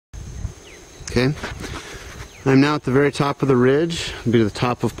Okay. I'm now at the very top of the ridge. I'll be to the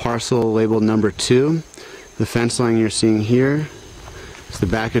top of parcel labeled number 2. The fence line you're seeing here is the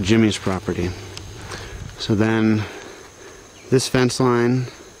back of Jimmy's property. So then this fence line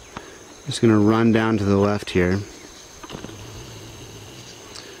is going to run down to the left here.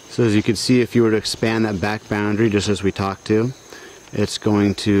 So as you can see, if you were to expand that back boundary just as we talked to, it's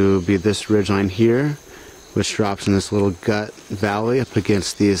going to be this ridge line here, which drops in this little gut valley up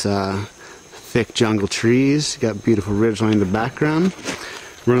against these thick jungle trees. You got beautiful ridge line in the background.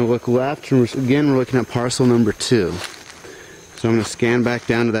 We're going to look left, and again we're looking at parcel number 2. So I'm going to scan back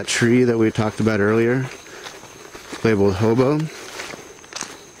down to that tree that we talked about earlier, labeled Hobo.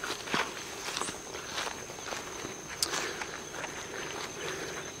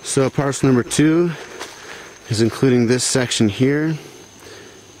 So parcel number 2 is including this section here.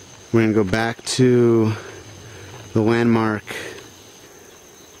 We're going to go back to the landmark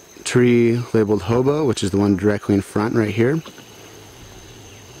tree labeled Hobo, which is the one directly in front right here.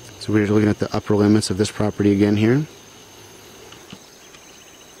 So we're looking at the upper limits of this property again here.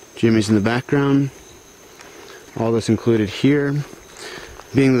 Jimmy's in the background. All this included here.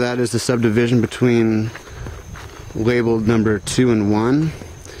 Being that is the subdivision between labeled number 2 and 1.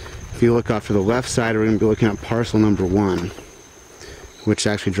 If you look off to the left side, we're going to be looking at parcel number 1, which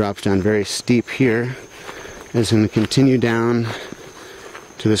actually drops down very steep here. And it's going to continue down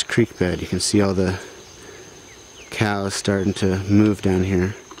to this creek bed. You can see all the cows starting to move down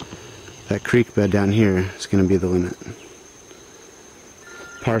here. That creek bed down here is going to be the limit.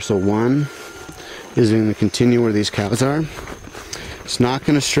 Parcel 1 is going to continue where these cows are. It's not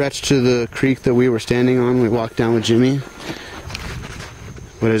going to stretch to the creek that we were standing on when we walked down with Jimmy,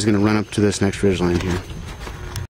 but it's going to run up to this next ridge line here.